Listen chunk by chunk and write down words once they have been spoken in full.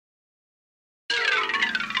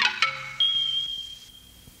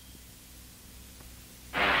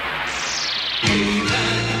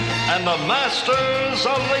and the masters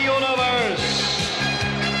of the universe.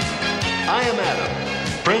 I am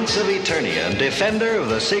Adam, Prince of Eternia and defender of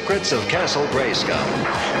the secrets of Castle Grayskull.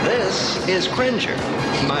 This is Cringer,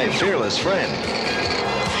 my fearless friend.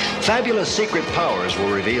 Fabulous secret powers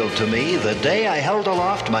were revealed to me the day I held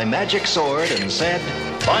aloft my magic sword and said,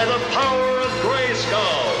 "By the power of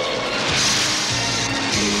Grayskull!"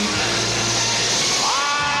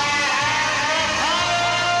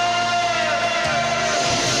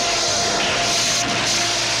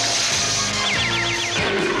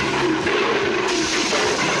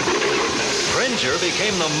 Cringer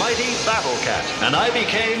became the mighty Battle Cat, and I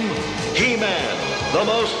became He-Man, the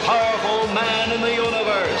most powerful man in the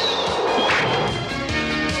universe.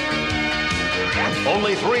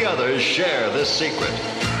 Only 3 others share this secret.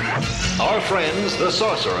 Our friends, the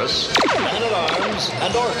Sorceress, Man-at-Arms,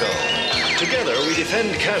 and Orko. Together we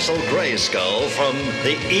defend Castle Grayskull from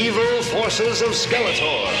the evil forces of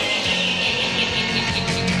Skeletor.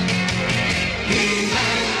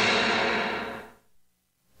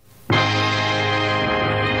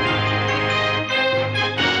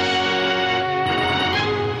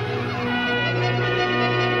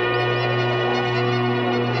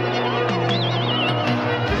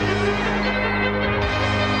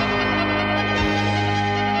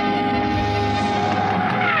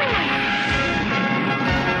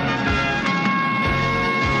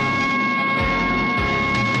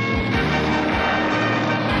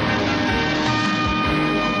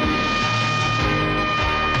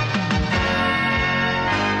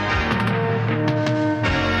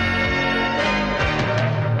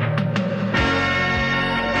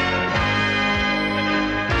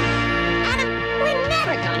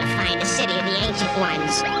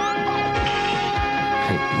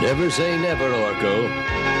 Never say never, Orko.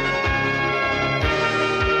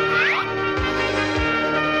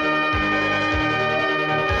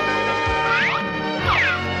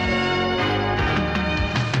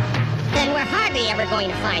 Then we're hardly ever going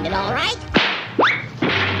to find it, all right?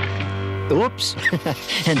 Oops.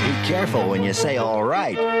 And be careful when you say all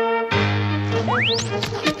right.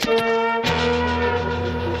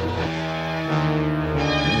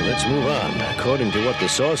 Let's move on. According to what the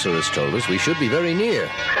Sorceress told us, we should be very near.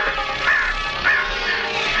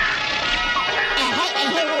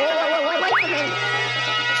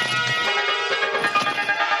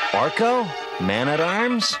 Orko?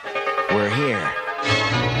 Man-at-Arms? We're here.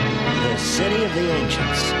 The City of the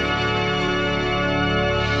Ancients.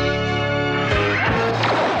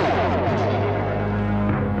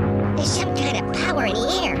 There's some kind of power in the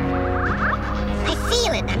air. I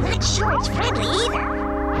feel it. I'm not sure it's friendly either.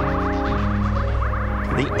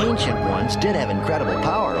 The Ancient Ones did have incredible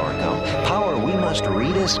power, Orko. Power we must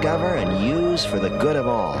rediscover and use for the good of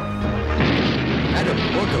all. Adam,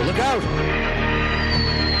 Orko, look out!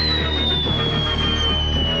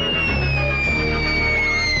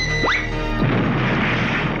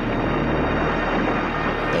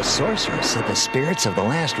 The Sorceress said the spirits of the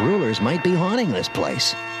last rulers might be haunting this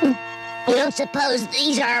place. You don't suppose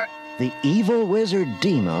these are... The evil wizard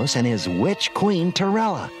Deimos and his witch queen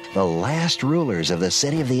Teela, the last rulers of the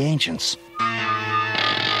City of the Ancients.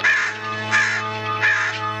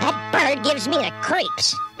 That bird gives me the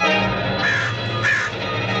creeps.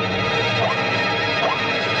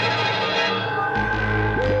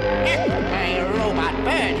 My robot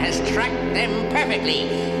bird has tracked them perfectly.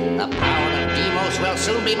 The power of Deimos will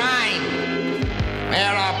soon be mine.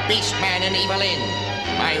 Where are Beastman and Evelyn?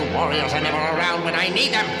 My warriors are never around when I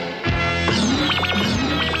need them.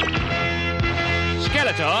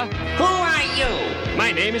 Skeletor. Who are you?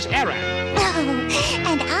 My name is Aran. Oh,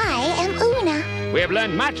 and I am Una. We have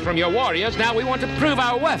learned much from your warriors. Now we want to prove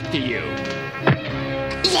our worth to you.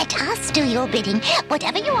 Let us do your bidding.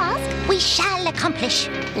 Whatever you ask, we shall accomplish.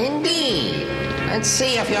 Indeed. Let's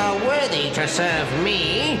see if you're worthy to serve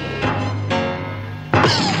me.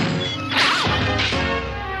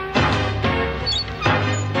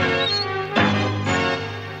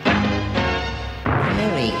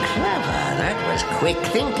 Very clever. That was quick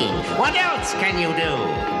thinking. What else can you do?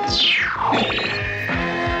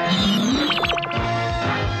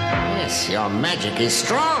 Yes, your magic is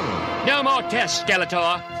strong. No more tests,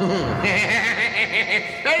 Skeletor.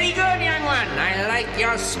 Very good, young one. I like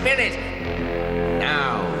your spirit.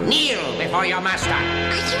 Now, kneel before your master.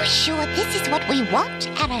 Are you sure this is what we want,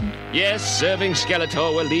 Aran? Yes, serving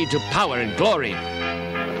Skeletor will lead to power and glory.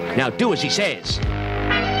 Now do as he says.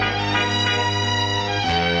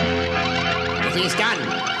 It is done.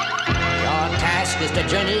 Your task is to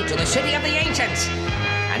journey to the City of the Ancients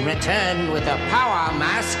and return with the power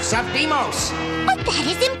masks of Deimos. But that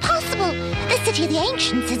is impossible. impossible. The city of the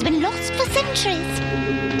ancients has been lost for centuries.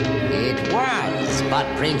 It was, but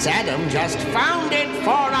Prince Adam just found it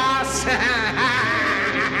for us.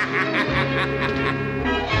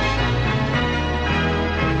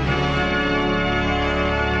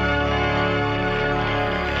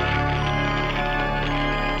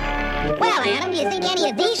 Well, Adam, do you think any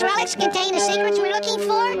of these relics contain the secrets we're looking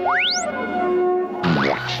for?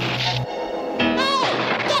 Hey,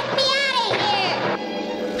 get me out of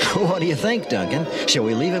here! What do you think, Duncan? Shall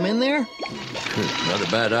we leave him in there? Not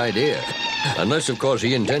a bad idea. Unless, of course,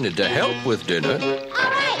 he intended to help with dinner. All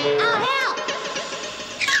right, I'll help.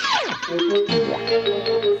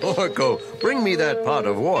 Orko, bring me that pot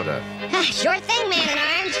of water. Sure thing,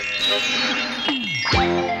 Man-at-Arms.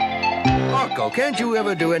 Orko, can't you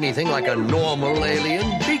ever do anything like a normal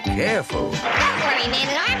alien? Be careful. Don't worry,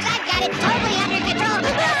 Man-at-Arms. I've got it totally under control.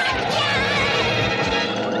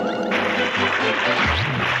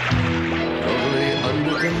 Totally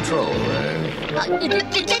under control, eh?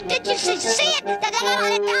 Did you see it? That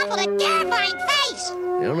awful and terrifying face!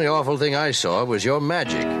 The only awful thing I saw was your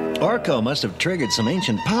magic. Orko must have triggered some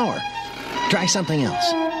ancient power. Try something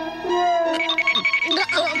else.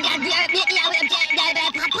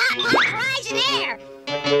 Rise in air!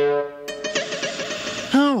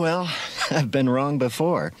 Oh, well, I've been wrong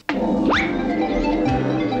before.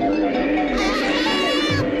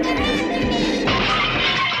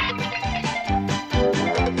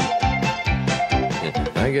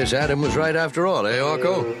 I guess Adam was right after all, eh,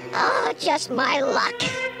 Orko? Oh, just my luck.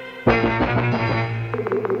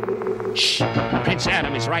 Shh! Prince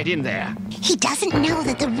Adam is right in there. He doesn't know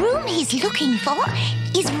that the room he's looking for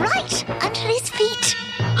is right under his feet.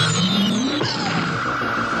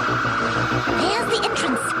 There's the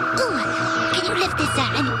entrance. Ooh, can you lift this,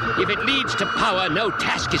 Aran? If it leads to power, no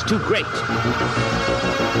task is too great.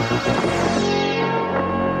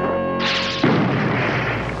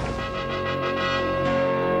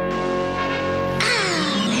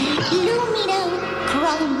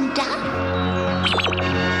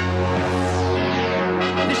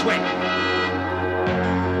 This way.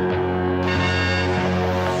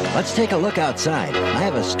 Let's take a look outside. I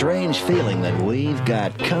have a strange feeling that we've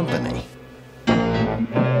got company.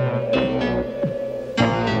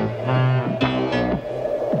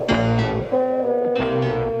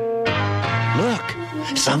 Look,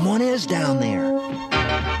 someone is down there.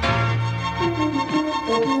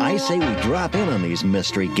 I say we drop in on these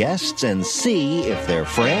mystery guests and see if they're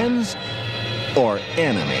friends or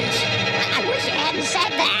enemies. I wish you hadn't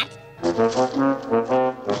said that.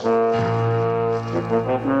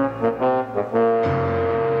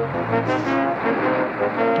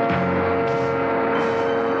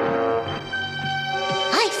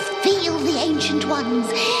 I feel the ancient ones.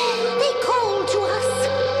 They call to us.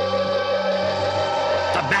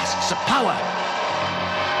 The masks of power.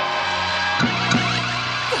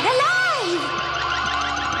 They're alive!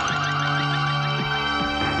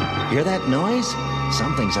 Hear that noise?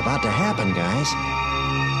 Something's about to happen, guys.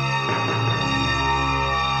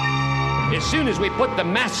 As soon as we put the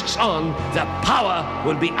masks on, the power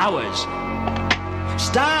will be ours.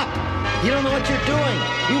 Stop! You don't know what you're doing.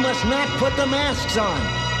 You must not put the masks on.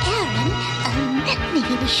 Aran,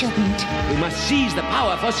 maybe we shouldn't. We must seize the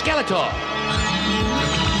power for Skeletor.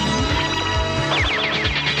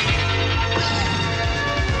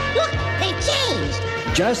 Look, they've changed.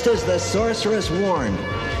 Just as the sorceress warned,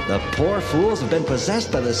 the poor fools have been possessed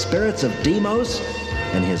by the spirits of Deimos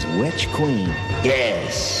and his witch queen.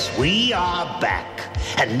 Yes, we are back,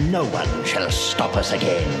 and no one shall stop us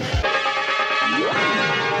again.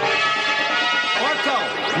 Orko!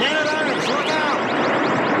 Man-at-Arms, look out!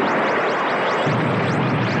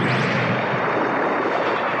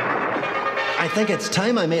 I think it's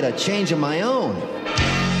time I made a change of my own.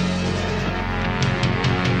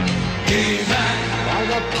 By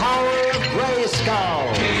the power of Grayskull!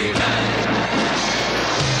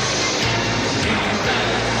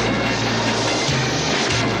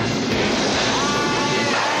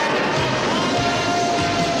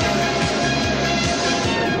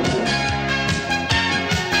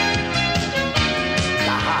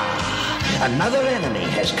 Another enemy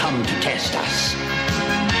has come to test us.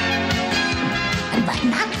 But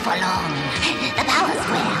not for long. The power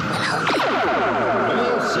square will hold it.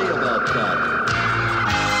 We'll see about that.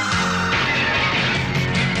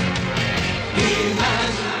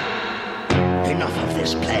 Enough of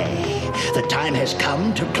this play. The time has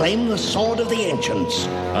come to claim the sword of the ancients.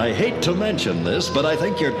 I hate to mention this, but I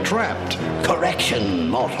think you're trapped. Correction,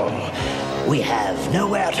 mortal. We have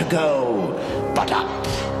nowhere to go but up.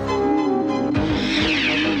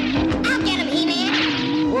 I'll get him, He-Man.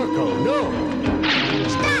 Orko, no!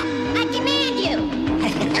 Stop!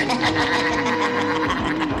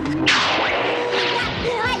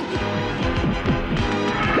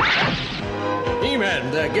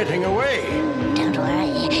 running away. Don't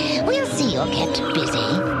worry. We'll see you'll get busy.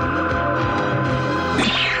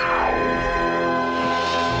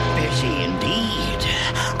 Busy indeed.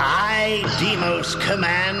 I, Demos,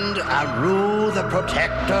 command Aru, the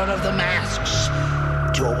protector of the masks,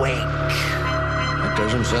 to awake. That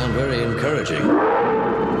doesn't sound very encouraging.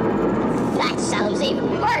 That sounds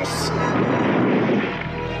even worse.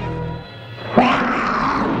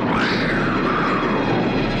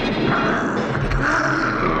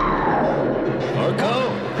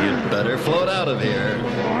 Orko, you'd better float out of here.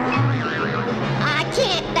 I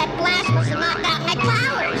can't. That blast must have knocked out my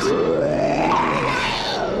powers.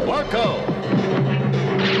 Orko!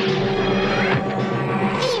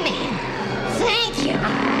 He-Man, thank you.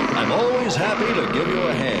 I'm always happy to give you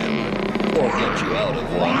a hand. Or get you out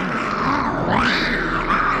of one.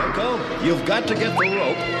 Orko, you've got to get the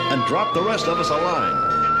rope and drop the rest of us a line.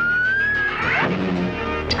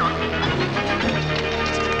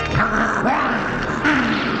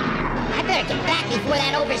 I better get back before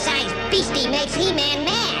that oversized beastie makes He-Man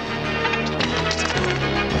mad.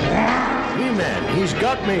 He-Man, he's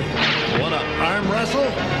got me. Wanna arm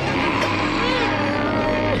wrestle?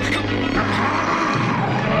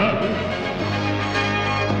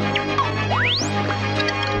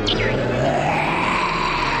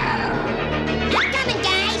 I'm coming,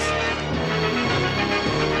 guys.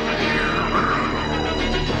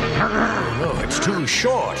 Oh, it's too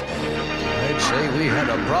short. I'd say we had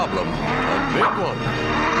a problem. A big one.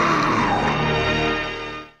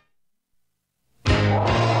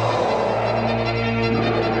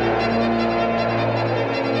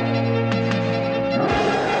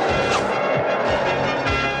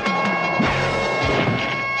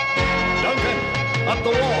 Duncan, up the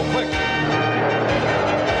wall, quick!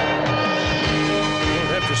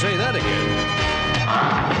 Don't have to say that again.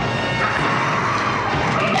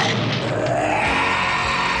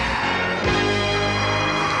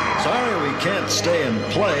 Sorry we can't stay and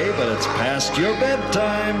play, but it's past your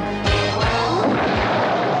bedtime.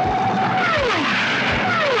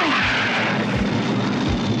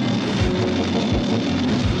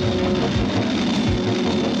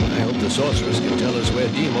 I hope the sorceress can tell us where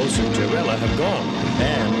Demos and Teela have gone.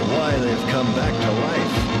 And why they've come back to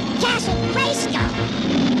life. Castle Grayskull.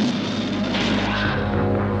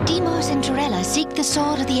 Demos and Teela seek the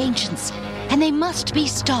sword of the ancients, and they must be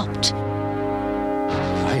stopped.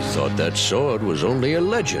 I thought that sword was only a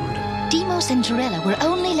legend. Demos and Teela were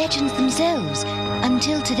only legends themselves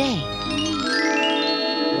until today.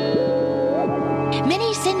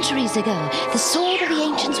 Many centuries ago, the sword of the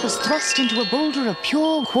ancients was thrust into a boulder of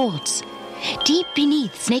pure quartz, deep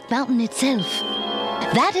beneath Snake Mountain itself.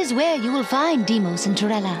 That is where you will find Demos and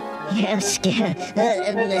Teela. Yeah,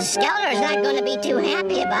 Skeletor's not going to be too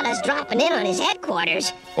happy about us dropping in on his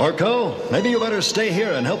headquarters. Orko, maybe you better stay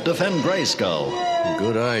here and help defend Grayskull.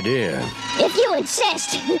 Good idea. If you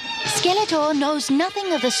insist. Skeletor knows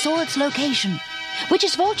nothing of the sword's location, which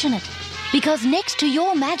is fortunate, because next to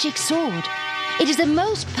your magic sword, it is the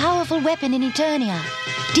most powerful weapon in Eternia.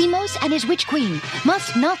 Demos and his Witch Queen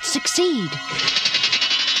must not succeed.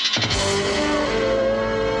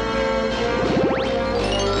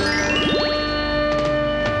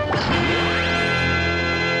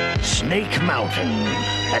 Snake Mountain,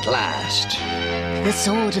 at last. The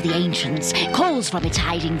sword of the ancients calls from its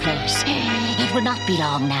hiding place. It will not be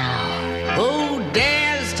long now. Who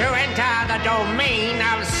dares to enter the domain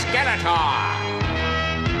of Skeletor?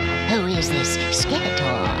 Who is this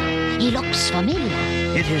Skeletor? He looks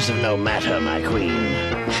familiar. It is of no matter, my queen.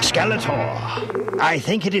 Skeletor, I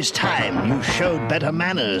think it is time you showed better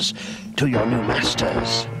manners to your new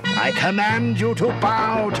masters. I command you to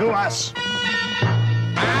bow to us.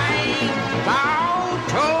 I bow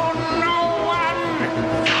to no one.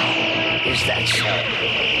 Is that so?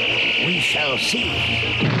 We shall see.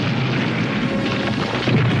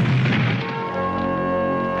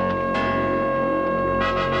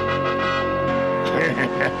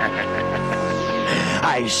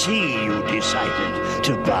 I see you decided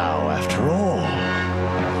to bow after all.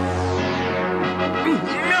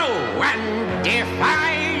 No one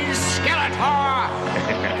defies Skeletor.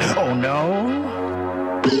 Oh, no?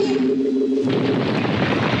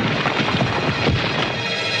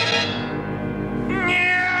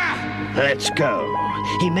 Let's go.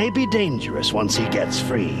 He may be dangerous once he gets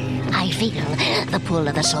free. I feel the pull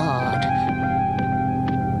of the sword.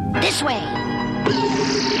 This way.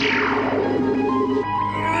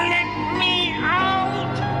 Let me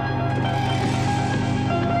out.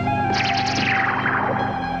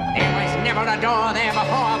 There was never a door there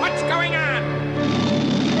before. What's going on?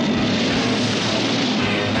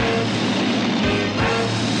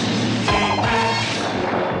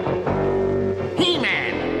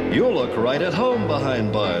 look right at home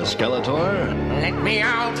behind bars, Skeletor. Let me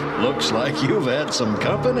out. Looks like you've had some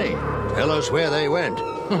company. Tell us where they went.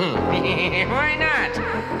 Why not?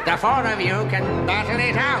 The four of you can battle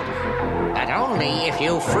it out. But only if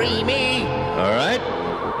you free me. All right.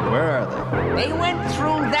 Where are They went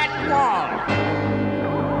through that wall.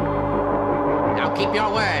 Now keep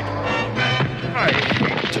your word. I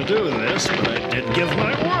hate to do this, but I did give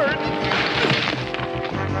my word.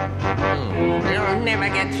 You'll never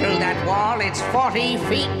get through that wall. It's 40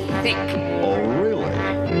 feet thick. Oh, really?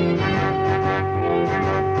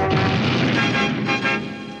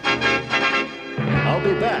 I'll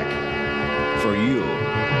be back. For you.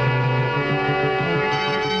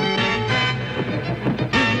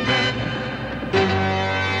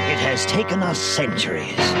 It has taken us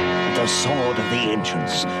centuries. The sword of the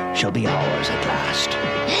ancients shall be ours at last.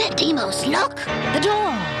 Deimos, look! The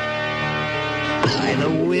door! By the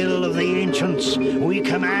will of the ancients, we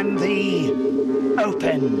command thee,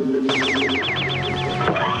 open.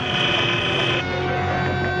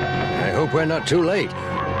 I hope we're not too late.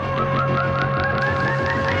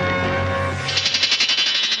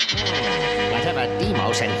 Whatever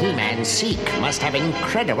Deimos and He-Man seek must have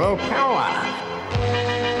incredible power.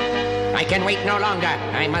 I can wait no longer.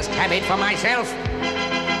 I must have it for myself.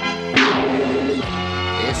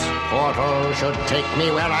 This portal should take me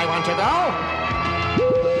where I want to go.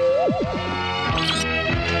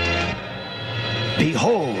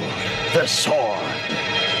 Behold the sword.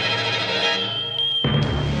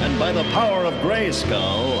 And by the power of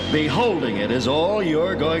Grayskull, beholding it is all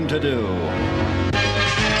you're going to do.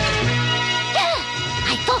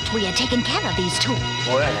 I thought we had taken care of these two.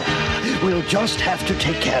 Well, we'll just have to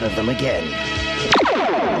take care of them again.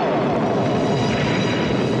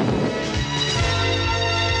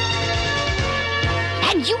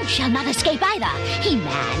 And you shall not escape either,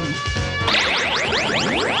 He-Man.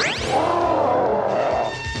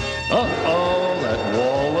 Uh-oh, that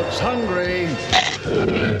wall looks hungry.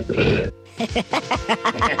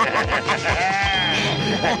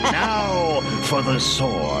 And now for the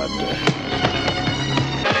sword.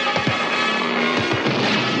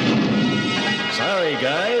 Sorry,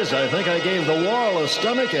 guys. I think I gave the wall a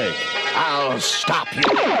stomachache. I'll stop you.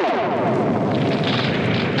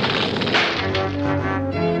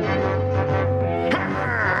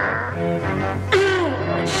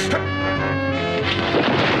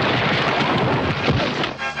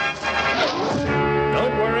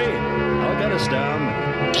 Don't worry. I'll get us down.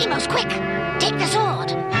 Deimos, quick! Take the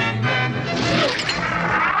sword!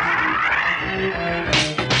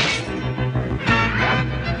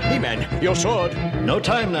 He-Man, your sword. No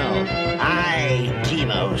time now. I,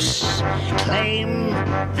 Deimos, claim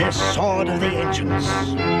this sword of the ancients.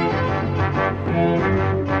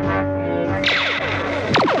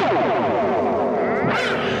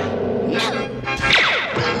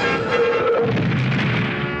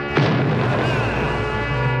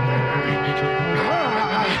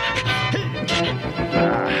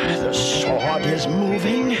 The sword is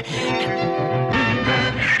moving.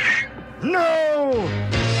 No!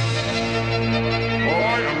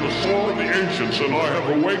 I am the sword of the ancients, and I have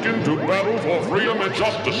awakened to battle for freedom and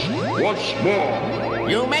justice once more.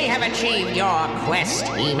 You may have achieved your quest,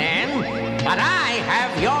 He-Man, but I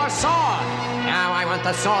have your sword. Now I want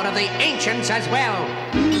the sword of the ancients as well.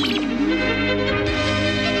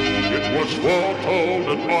 It was foretold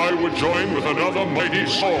that I would join with another mighty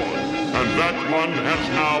sword, and that one has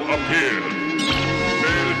now appeared.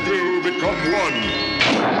 May the two become one,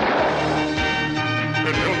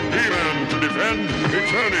 and help He-Man to defend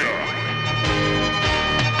Eternia.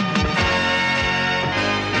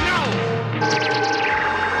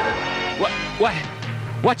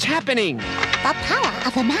 What's happening? The power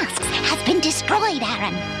of the masks has been destroyed,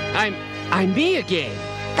 Aran. I'm me again.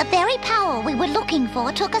 The very power we were looking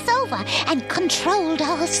for took us over and controlled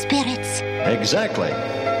our spirits. Exactly.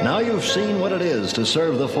 Now you've seen what it is to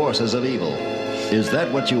serve the forces of evil. Is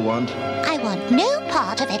that what you want? I want no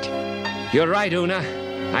part of it. You're right, Una.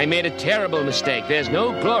 I made a terrible mistake. There's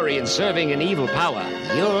no glory in serving an evil power.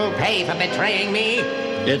 You'll pay for betraying me.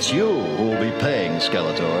 It's you who will be paying,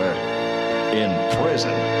 Skeletor. In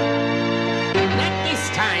prison. Not this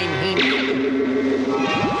time, He-Man.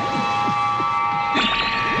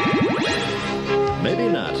 Maybe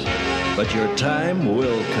not, but your time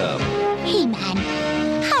will come. He-Man,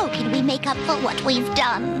 how can we make up for what we've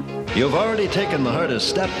done? You've already taken the hardest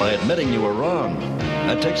step by admitting you were wrong.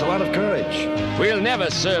 That takes a lot of courage. We'll never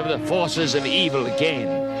serve the forces of evil again.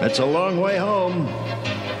 It's a long way home.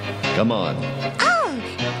 Come on. Oh,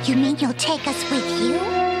 you mean you'll take us with you?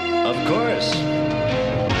 Of course.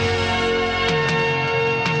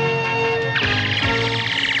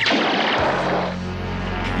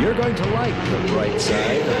 You're going to like the bright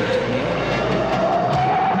side of Eternia.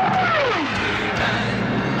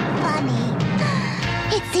 Funny.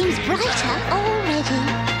 It seems brighter already.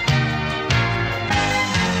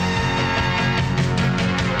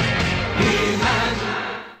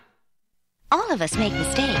 All of us make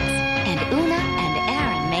mistakes, and Una and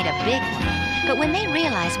Aran made a big one. But when they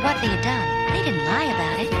realized what they had done, they didn't lie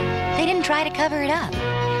about it. They didn't try to cover it up.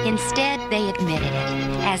 Instead, they admitted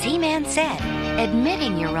it. As He-Man said,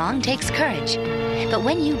 admitting you're wrong takes courage. But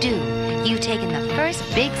when you do, you've taken the first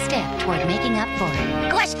big step toward making up for it.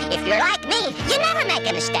 Of course, if you're like me, you never make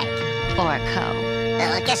a mistake. Or Co.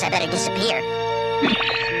 Well, I guess I better disappear.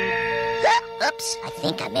 Oops, I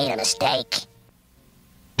think I made a mistake.